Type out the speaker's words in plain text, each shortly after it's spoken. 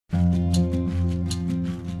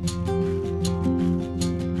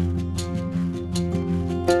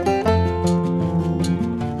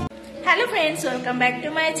Friends welcome back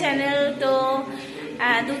to my channel. तो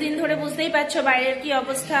দুদিন ধরে বুঝতেই পারছো বাইরের কি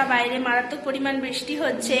অবস্থা, বাইরে মারাত্মক পরিমাণ বৃষ্টি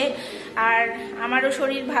হচ্ছে আর আমারও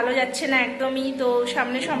শরীর ভালো যাচ্ছে না একদমই। তো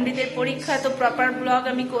সামনে সমৃদ্ধের পরীক্ষা, তো প্রপার ব্লগ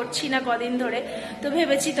আমি করছি না কদিন ধরে। তো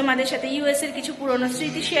ভেবেছি তোমাদের সাথে ইউএস এর কিছু পুরনো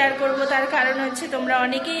স্মৃতি শেয়ার করব। তার কারণ হচ্ছে তোমরা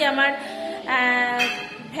অনেকেই আমার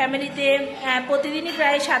ফ্যামিলিতে প্রতিদিনই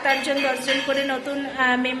প্রায় 7-8 জন 10 জন করে নতুন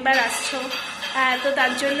মেম্বার আসছো। তো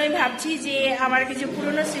তার জন্যই ভাবছি যে আমার কিছু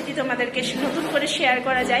পুরনো স্মৃতি তোমাদেরকে নতুন করে শেয়ার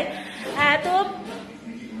করা যায়। তো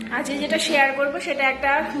আজকে যেটা শেয়ার করব সেটা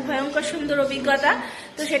একটা ভয়ঙ্কর সুন্দর অভিজ্ঞতা।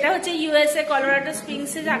 তো সেটা হচ্ছে ইউএসএ কলোরাডো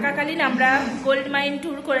স্প্রিংসে থাকাকালীন আমরা গোল্ড মাইন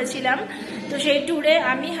ট্যুর করেছিলাম। তো সেই ট্যুরে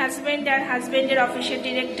আমি হাজব্যান্ড আর হাজব্যান্ডের অফিসের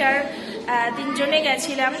ডিরেক্টর তিনজনে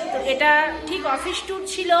গেছিলাম। তো এটা ঠিক অফিস ট্যুর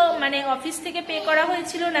ছিল, মানে অফিস থেকে পে করা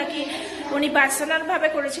হয়েছিল নাকি উনি পার্সোনালভাবে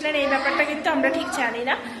করেছিলেন এই ব্যাপারটা কিন্তু আমরা ঠিক জানি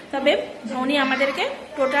না। তবে উনি আমাদেরকে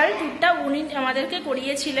টোটাল ট্যুরটা উনি আমাদেরকে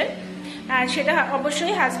করিয়েছিলেন, আর সেটা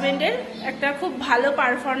অবশ্যই হাজব্যান্ডের একটা খুব ভালো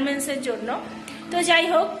পারফরমেন্সের জন্য। তো যাই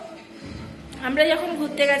হোক, আমরা যখন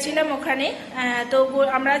ঘুরতে গেছিলাম ওখানে, তো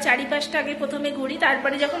আমরা চারিপাশটা আগে প্রথমে ঘুরি,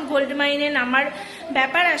 তারপরে যখন গোল্ড মাইনে নামার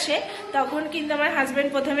ব্যাপার আসে তখন কিন্তু আমার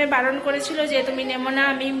হাজব্যান্ড প্রথমে বারণ করেছিল যে তুমি নেমো না,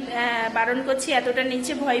 আমি বারণ করছি, এতটা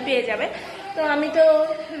নিচে ভয় পেয়ে যাবে। তো আমি তো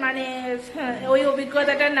মানে ওই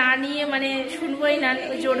অভিজ্ঞতাটা না নিয়ে মানে শুনবোই না,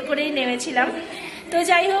 জোর করেই নেমেছিলাম। তো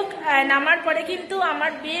যাই হোক, নামার পরে কিন্তু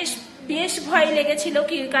আমার বেশ ভয় লেগেছিল,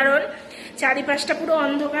 কি কারণ চারিপাশটা পুরো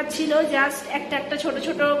অন্ধকার ছিল, জাস্ট একটা ছোট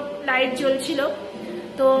ছোট লাইট জ্বলছিল।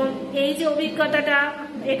 তো এই যে অভিজ্ঞতাটা,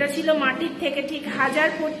 এটা ছিল মাটির থেকে ঠিক 1000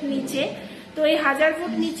 ফুট নিচে। তো এই 1000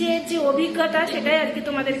 ফুট নিচে যে অভিজ্ঞতা সেটাই আজকে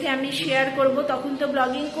তোমাদেরকে আমি শেয়ার করব। তখন তো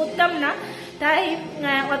ব্লগিং করতাম না, তাই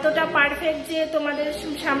অতটা পারফেক্ট যে তোমাদের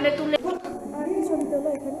সামনে তুলে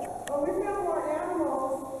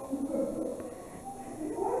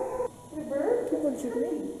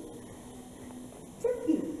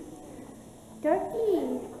Turkey.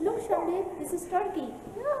 Look, Shamli, this is Turkey.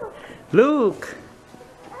 Look.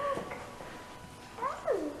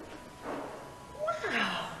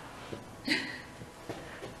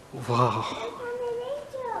 Wow.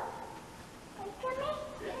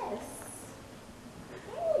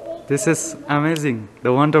 This is amazing.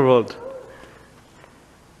 The Wonder World.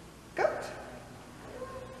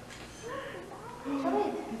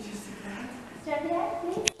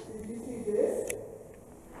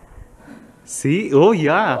 See? Oh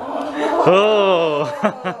yeah. Oh.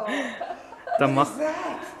 The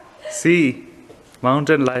see,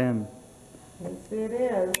 mountain lion. Yes, it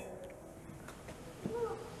is.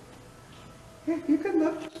 Yeah, you can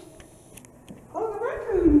look. Oh, the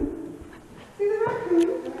raccoon. See the raccoon?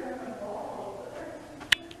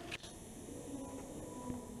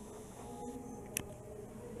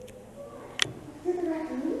 See the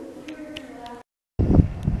raccoon?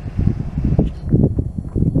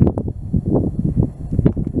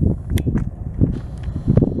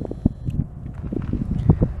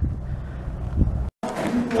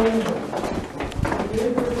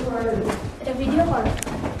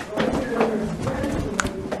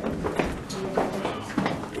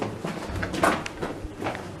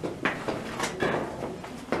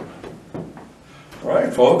 All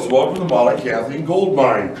right, folks, welcome to the Molly Kathleen Gold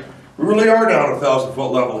Mine. We really are down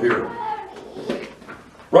 1,000-foot level here.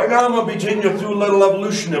 Right now, I'm going to be taking you through a little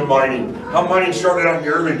evolution in mining, how mining started out in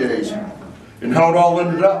the early days, and how it all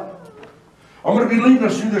ended up. I'm going to be leading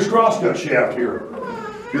us through this crosscut shaft here.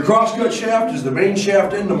 Your crosscut shaft is the main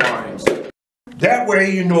shaft in the mines. That way,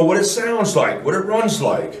 you know what it sounds like, what it runs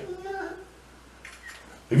like.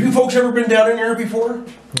 Have you folks ever been down in here before?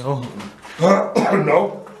 No. No?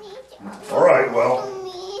 All right, well,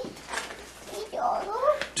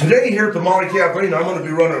 today here at the Molly Kathleen, I'm going to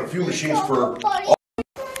be running a few machines for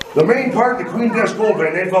the main part, the Queen Desk Gold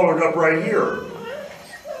Vein. They followed up right here.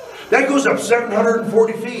 That goes up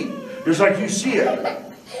 740 feet, just like you see it.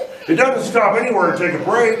 It doesn't stop anywhere to take a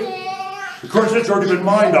break. Of course, it's already been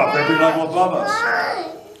mined off every level above us.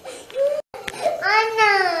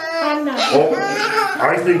 Oh,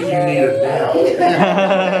 I think you need it now.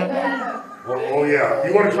 Oh yeah,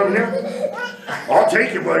 you want to come here? I'll take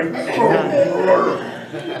you, buddy. Okay,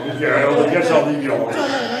 I guess I'll leave you alone.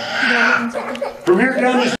 From here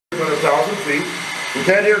down this about 1,000 feet, with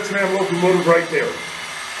that air tram locomotive right there.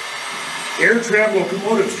 Air tram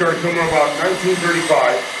locomotive started coming about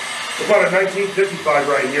 1935, about 1955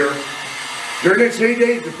 right here. During its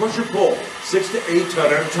heyday, the push or pull, 6 to 8 ton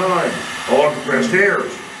at a time, all on compressed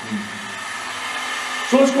airs.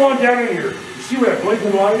 So let's go on down in here. You see where that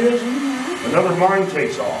blinking light is? Another mine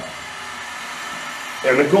takes off.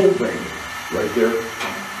 And the gold vein right there.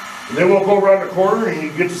 And then we'll go around the corner and you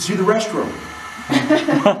get to see the restroom.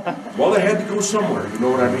 Well, they had to go somewhere, you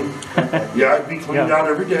know what I mean? Yeah, it'd be cleaned out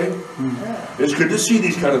every day. It's good to see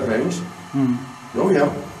these kind of things. Oh yeah,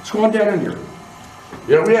 let's go on down in here.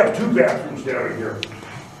 Yeah, we have 2 bathrooms down in here.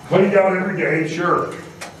 Cleaned out every day, sure.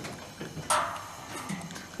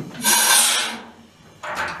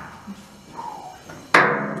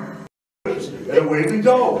 And away we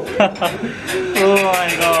go. Oh my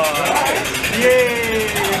god. Yay!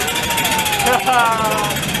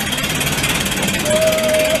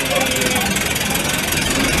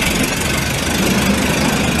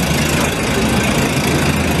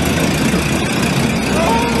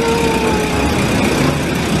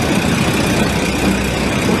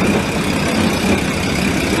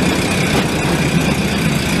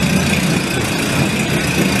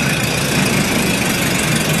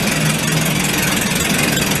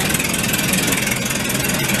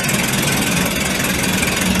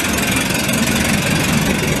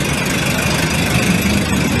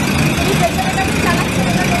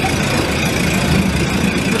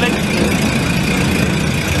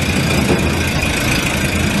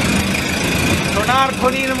 সোনার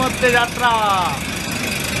খনির মধ্যে যাত্রা।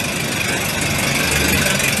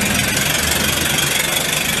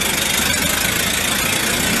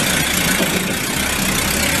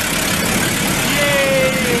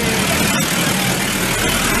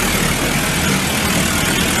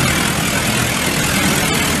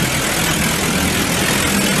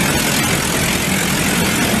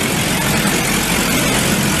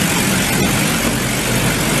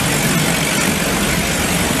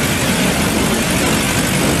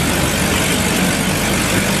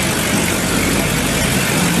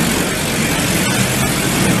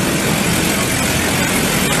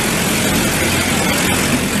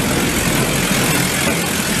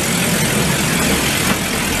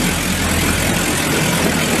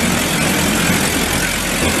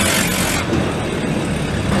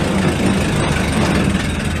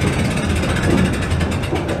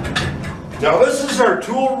 Now this is our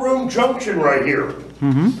tool room junction right here.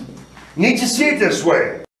 Need to see it this way.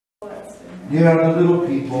 Yeah, the little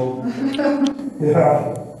people. Yeah.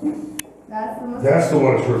 That's the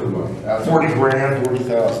one that's worth the money. 40 grand,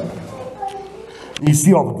 40,000. You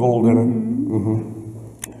see all the gold in it.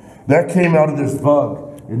 That came out of this vug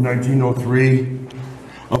in 1903.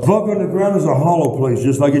 A vug underground is a hollow place,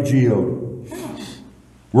 just like a geode,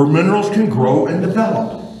 where minerals can grow and develop.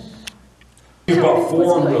 About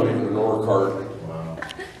 4 million in Orcart. Wow.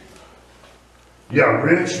 Yeah,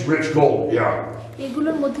 rich gold, yeah.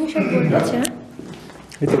 এগুলোর মধ্যে সব gold আছে না?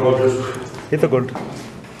 এই তো gold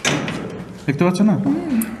দেখতে পাচ্ছ না?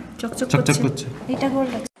 চকচক চকচক করছে। এটা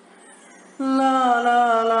গোল্ড আছে। লা লা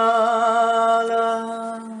লা লা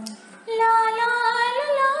লা লা লা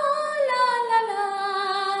লা লা লা লা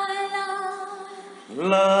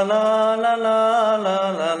লা লা লা লা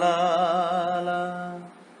লা লা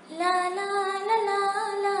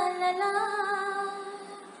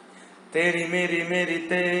तेरी मेरी मेरी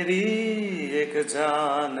तेरी एक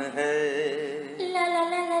जान है ला ला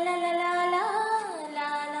ला ला ला ला ला ला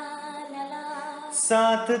ला ला ला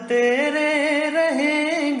साथ तेरे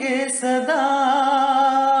रहेंगे सदा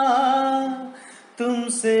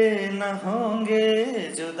तुमसे न होंगे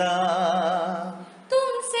जुदा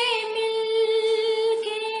तुमसे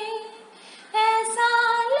मिलके ऐसा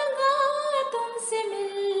लगा तुमसे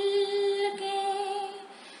मिलके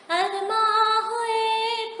अरमा हुए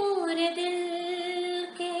पूरे दिल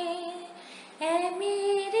के ऐ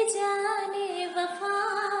मेरी जाने वफा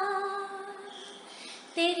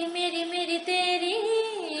तेरी मेरी मेरी तेरी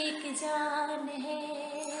एक जान है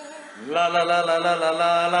ला ला ला ला ला ला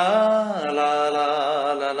ला ला ला ला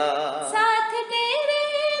ला ला साथ तेरे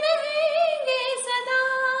रहेंगे सदा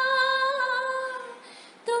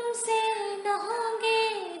तुमसे न होंगे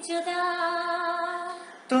जुदा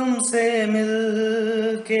तुमसे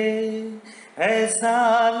मिलके ऐसा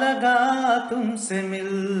लगा तुमसे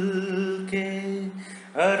मिलके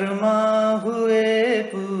अरमा हुए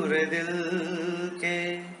पूरे दिल के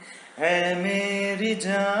है मेरी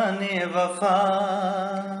जाने वफा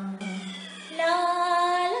ला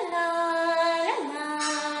ला ला ला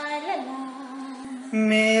ला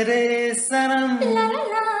मेरे सनम ला ला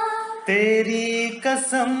ला तेरी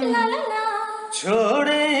कसम ला ला ला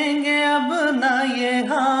छोड़ेंगे अब ना ये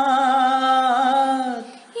हाथ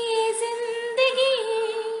ये जिंदगी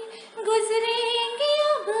गुजरेंगे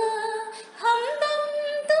अब हमदम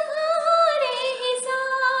तुम्हारे ही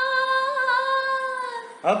साथ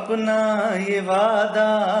अपना ये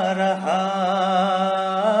वादा रहा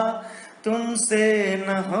तुमसे न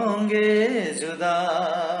होंगे जुदा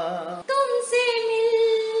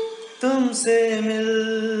तुमसे मिल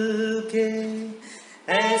के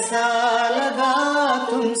ऐसा लगा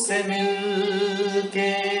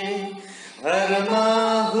मिलके अरमा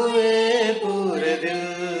हुए पूरे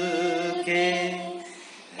दिल के,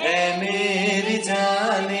 है मेरी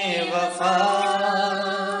जाने वफा।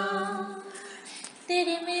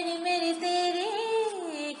 तेरी मेरी मेरी तेरी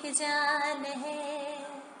एक जान है,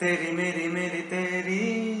 तेरी मेरी मेरी तेरी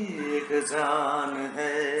एक जान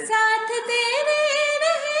है, साथ तेरे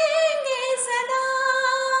रहेंगे सदा,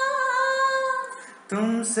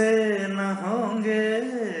 तुमसे न होंगे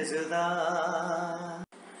जुदा।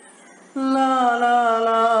 ला ला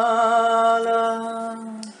ला